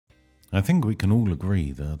I think we can all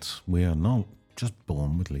agree that we are not just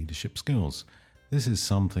born with leadership skills. This is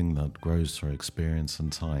something that grows through experience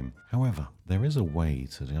and time. However, there is a way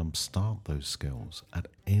to jumpstart those skills at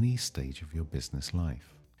any stage of your business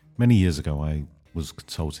life. Many years ago, I was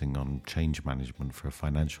consulting on change management for a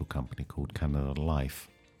financial company called Canada Life.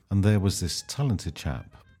 And there was this talented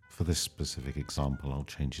chap. For this specific example, I'll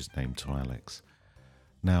change his name to Alex.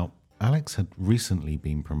 Now, Alex had recently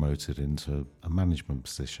been promoted into a management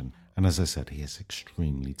position. And as I said, he is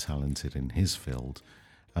extremely talented in his field.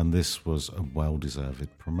 And this was a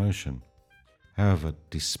well-deserved promotion. However,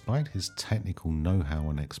 despite his technical know-how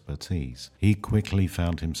and expertise, he quickly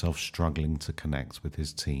found himself struggling to connect with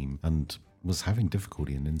his team and was having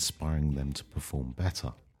difficulty in inspiring them to perform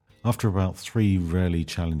better. After about 3 really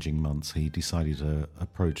challenging months, he decided to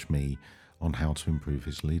approach me on how to improve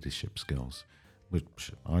his leadership skills,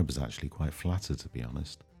 which I was actually quite flattered, to be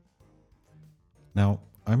honest. Now,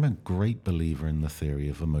 I'm a great believer in the theory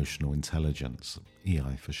of emotional intelligence,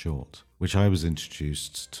 EI for short, which I was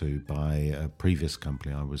introduced to by a previous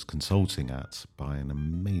company I was consulting at by an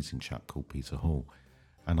amazing chap called Peter Hall.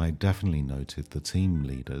 And I definitely noted the team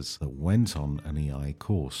leaders that went on an EI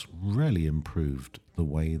course really improved the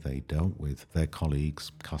way they dealt with their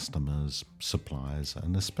colleagues, customers, suppliers,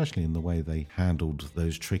 and especially in the way they handled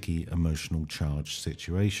those tricky emotional charged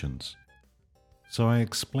situations. So I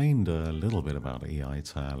explained a little bit about EI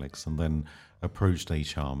to Alex and then approached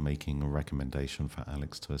HR making a recommendation for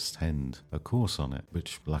Alex to attend a course on it,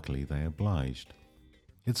 which luckily they obliged.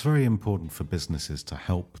 It's very important for businesses to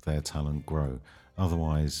help their talent grow.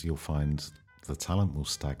 Otherwise, you'll find the talent will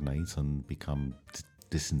stagnate and become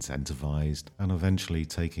disincentivized and eventually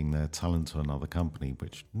taking their talent to another company,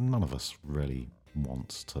 which none of us really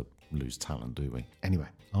wants to lose talent, do we? Anyway,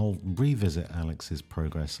 I'll revisit Alex's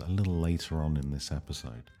progress a little later on in this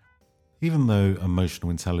episode. Even though emotional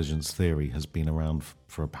intelligence theory has been around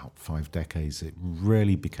for about 5 decades, it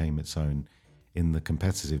really became its own in the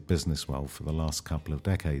competitive business world for the last couple of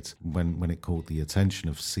decades when it caught the attention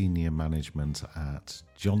of senior management at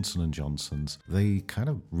Johnson & Johnson's. They kind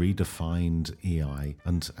of redefined EI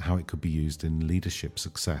and how it could be used in leadership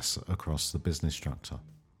success across the business structure.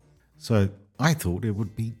 So I thought it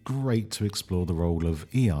would be great to explore the role of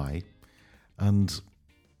EI and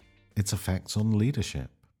its effects on leadership.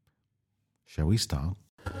 Shall we start?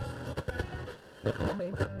 Here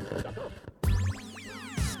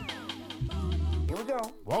we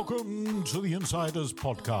go. Welcome to the Insiders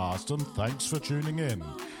Podcast, and thanks for tuning in.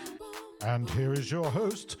 And here is your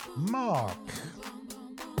host, Mark.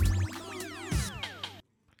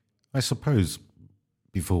 I suppose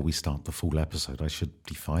before we start the full episode, I should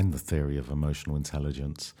define the theory of emotional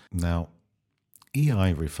intelligence. Now,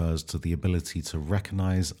 EI refers to the ability to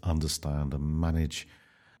recognize, understand, and manage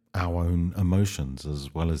our own emotions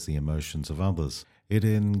as well as the emotions of others. It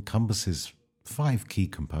encompasses 5 key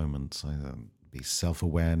components: be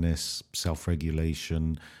self-awareness,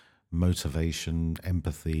 self-regulation, motivation,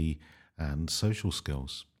 empathy, and social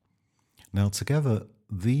skills. Now, together,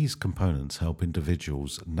 these components help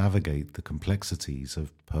individuals navigate the complexities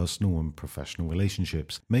of personal and professional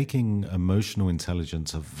relationships, making emotional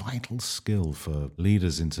intelligence a vital skill for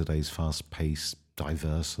leaders in today's fast-paced,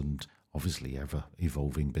 diverse, and obviously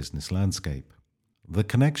ever-evolving business landscape. The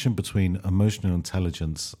connection between emotional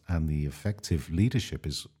intelligence and the effective leadership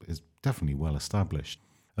is definitely well established.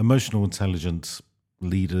 Emotional intelligence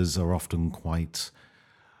leaders are often quite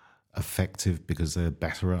effective because they're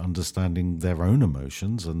better at understanding their own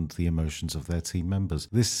emotions and the emotions of their team members.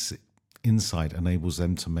 This insight enables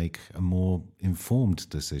them to make a more informed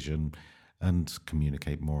decision and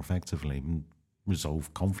communicate more effectively and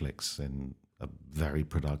resolve conflicts in a very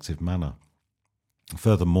productive manner.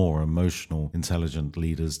 Furthermore, emotional intelligent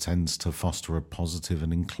leaders tend to foster a positive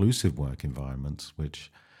and inclusive work environment, which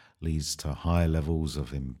leads to higher levels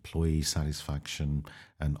of employee satisfaction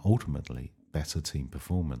and ultimately better team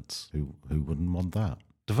performance. Who wouldn't want that?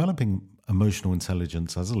 Developing emotional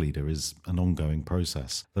intelligence as a leader is an ongoing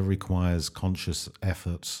process that requires conscious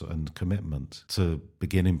efforts and commitment. To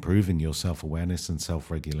begin improving your self-awareness and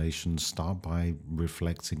self-regulation, start by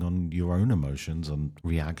reflecting on your own emotions and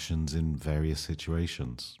reactions in various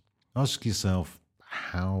situations. Ask yourself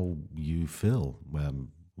how you feel,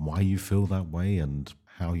 why you feel that way, and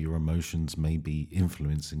how your emotions may be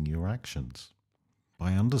influencing your actions.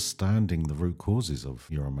 By understanding the root causes of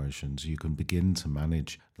your emotions, you can begin to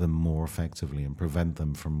manage them more effectively and prevent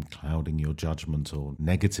them from clouding your judgment or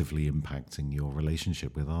negatively impacting your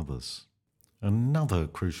relationship with others. Another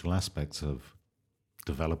crucial aspect of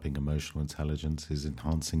developing emotional intelligence is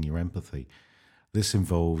enhancing your empathy. This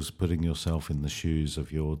involves putting yourself in the shoes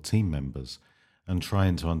of your team members and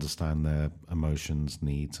trying to understand their emotions,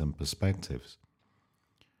 needs, and perspectives.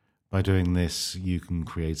 By doing this, you can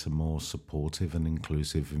create a more supportive and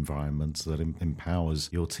inclusive environment that empowers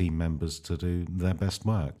your team members to do their best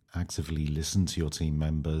work. Actively listen to your team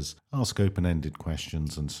members, ask open-ended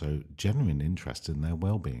questions, and show genuine interest in their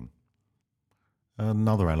well-being.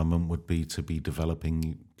 Another element would be to be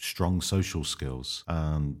developing strong social skills,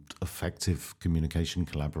 and effective communication,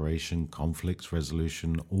 collaboration, conflict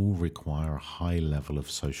resolution all require a high level of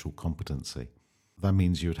social competency. That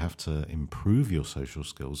means you would have to improve your social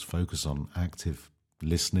skills, focus on active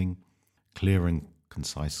listening, clear and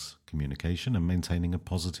concise communication, and maintaining a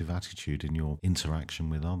positive attitude in your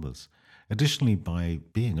interaction with others. Additionally, by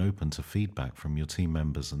being open to feedback from your team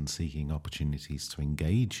members and seeking opportunities to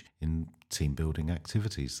engage in team building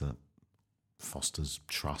activities that fosters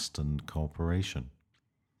trust and cooperation.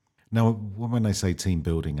 Now, when I say team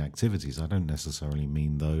building activities, I don't necessarily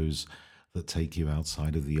mean those that take you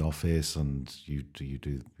outside of the office and you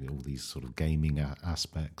do all these sort of gaming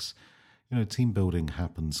aspects. Team building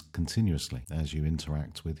happens continuously as you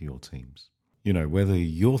interact with your teams. Whether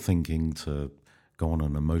you're thinking to go on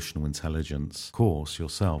an emotional intelligence course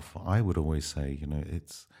yourself, I would always say,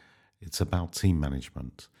 it's about team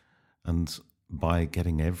management. And by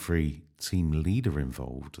getting every team leader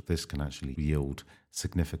involved, this can actually yield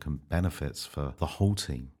significant benefits for the whole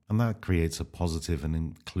team. And that creates a positive and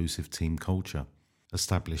inclusive team culture.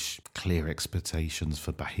 Establish clear expectations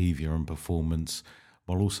for behavior and performance,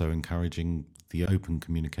 while also encouraging the open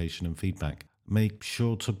communication and feedback. Make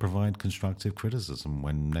sure to provide constructive criticism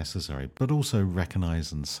when necessary, but also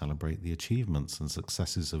recognize and celebrate the achievements and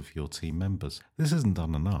successes of your team members. This isn't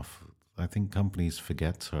done enough. I think companies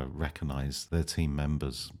forget to recognize their team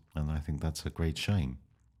members, and I think that's a great shame.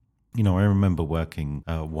 I remember working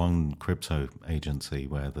at one crypto agency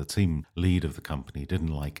where the team lead of the company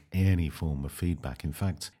didn't like any form of feedback. In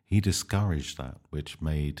fact, he discouraged that, which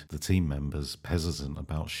made the team members hesitant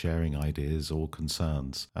about sharing ideas or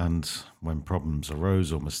concerns. And when problems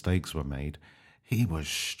arose or mistakes were made, he was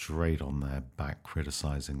straight on their back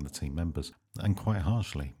criticizing the team members, and quite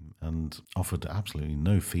harshly, and offered absolutely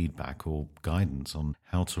no feedback or guidance on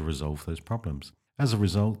how to resolve those problems. As a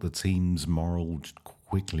result, the team's morale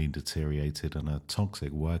quickly deteriorated and a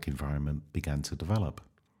toxic work environment began to develop.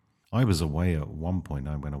 I was away at one point.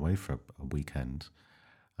 I went away for a weekend,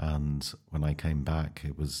 and when I came back,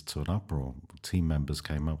 it was to an uproar. Team members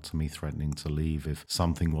came up to me threatening to leave if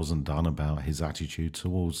something wasn't done about his attitude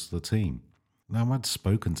towards the team. Now, I'd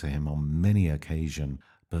spoken to him on many occasions,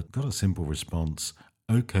 but got a simple response,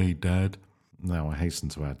 "Okay, Dad." Now, I hasten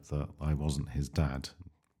to add that I wasn't his dad.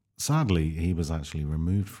 Sadly, he was actually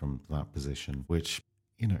removed from that position, which,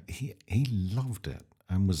 he loved it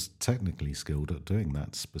and was technically skilled at doing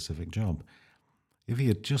that specific job. If he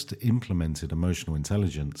had just implemented emotional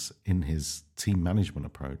intelligence in his team management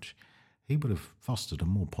approach, he would have fostered a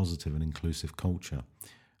more positive and inclusive culture,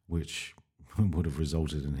 which would have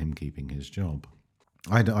resulted in him keeping his job.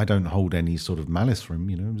 I don't hold any sort of malice for him.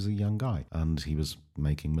 He was a young guy and he was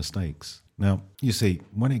making mistakes. Now, you see,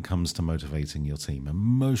 when it comes to motivating your team,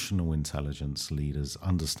 emotional intelligence leaders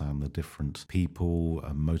understand that different people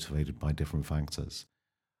are motivated by different factors.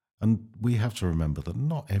 And we have to remember that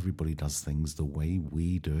not everybody does things the way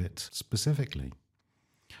we do it specifically.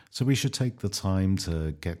 So we should take the time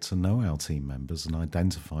to get to know our team members and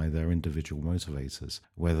identify their individual motivators,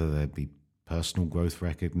 whether they be personal growth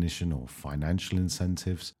recognition or financial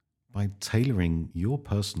incentives. By tailoring your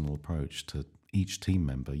personal approach to each team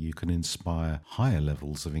member, you can inspire higher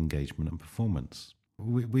levels of engagement and performance.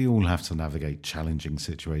 We all have to navigate challenging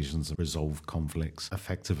situations and resolve conflicts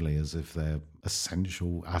effectively as if they're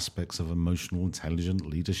essential aspects of emotional intelligent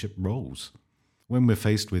leadership roles. When we're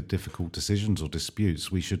faced with difficult decisions or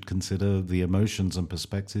disputes, we should consider the emotions and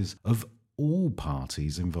perspectives of all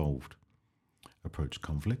parties involved. Approach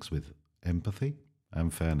conflicts with empathy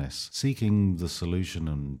and fairness, seeking the solution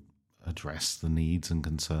and address the needs and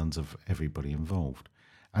concerns of everybody involved.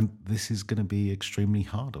 And this is going to be extremely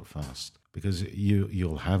hard at first because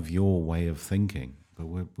you'll have your way of thinking, but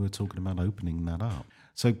we're talking about opening that up.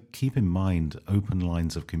 So keep in mind open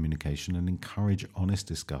lines of communication and encourage honest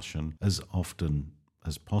discussion as often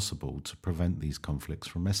as possible to prevent these conflicts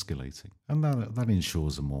from escalating. And that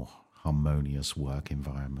ensures a more harmonious work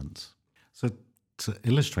environment. So to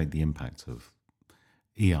illustrate the impact of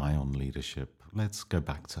EI on leadership, let's go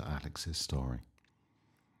back to Alex's story.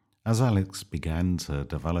 As Alex began to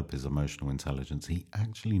develop his emotional intelligence, he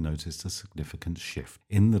actually noticed a significant shift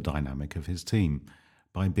in the dynamic of his team.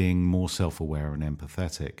 By being more self-aware and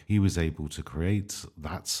empathetic, he was able to create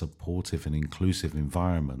that supportive and inclusive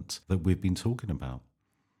environment that we've been talking about.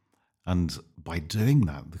 And by doing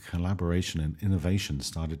that, the collaboration and innovation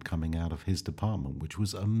started coming out of his department, which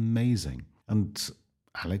was amazing. And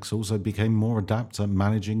Alex also became more adept at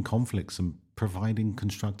managing conflicts and providing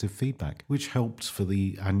constructive feedback, which helped for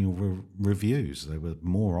the annual reviews. They were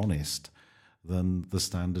more honest than the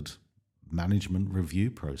standard management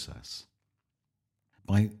review process.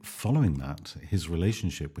 By following that, his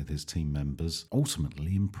relationship with his team members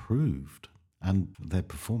ultimately improved and their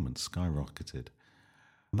performance skyrocketed.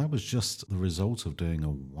 And that was just the result of doing a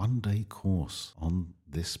one-day course on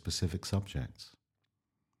this specific subject,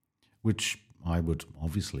 which I would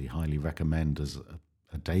obviously highly recommend, as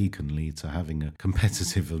a day can lead to having a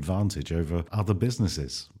competitive advantage over other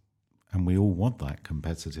businesses. And we all want that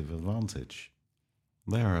competitive advantage.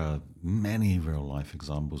 There are many real-life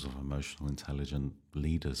examples of emotional intelligent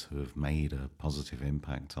leaders who have made a positive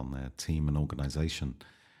impact on their team and organization.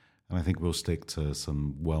 And I think we'll stick to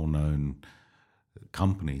some well-known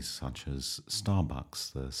companies such as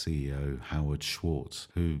Starbucks, the CEO, Howard Schwartz,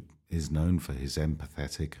 who is known for his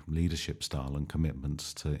empathetic leadership style and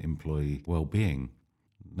commitments to employee well-being.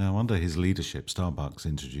 Now, under his leadership, Starbucks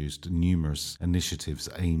introduced numerous initiatives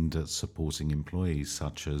aimed at supporting employees,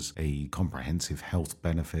 such as a comprehensive health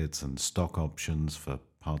benefits and stock options for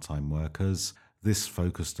part-time workers. This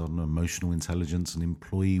focused on emotional intelligence and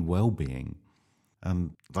employee well-being.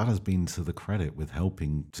 And that has been to the credit with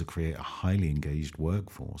helping to create a highly engaged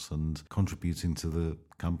workforce and contributing to the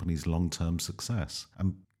company's long-term success.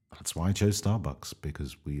 And that's why I chose Starbucks,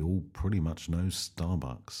 because we all pretty much know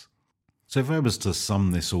Starbucks. So if I was to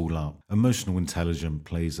sum this all up, emotional intelligence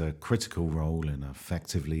plays a critical role in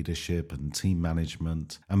effective leadership and team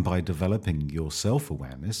management. And by developing your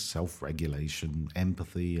self-awareness, self-regulation,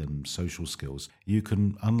 empathy, and social skills, you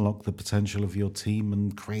can unlock the potential of your team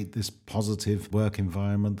and create this positive work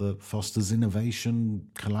environment that fosters innovation,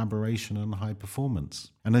 collaboration, and high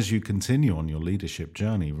performance. And as you continue on your leadership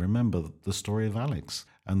journey, remember the story of Alex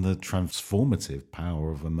and the transformative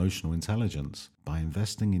power of emotional intelligence. By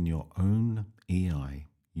investing in your own EI,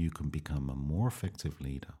 you can become a more effective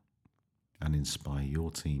leader and inspire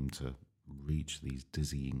your team to reach these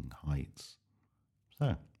dizzying heights.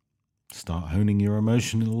 So, start honing your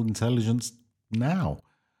emotional intelligence now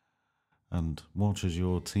and watch as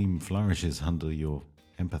your team flourishes under your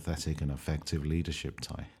empathetic and effective leadership.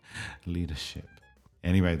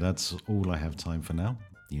 Anyway, that's all I have time for now.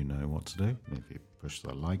 You know what to do. If you push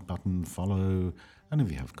the like button, follow, and if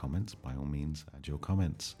you have comments, by all means, add your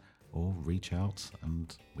comments or reach out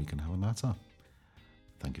and we can have a natter.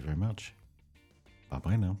 Thank you very much.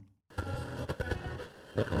 Bye-bye now.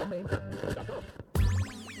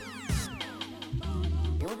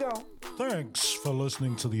 Here we go. Thanks for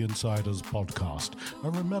listening to the Insiders Podcast.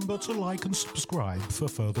 And remember to like and subscribe for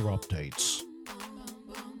further updates.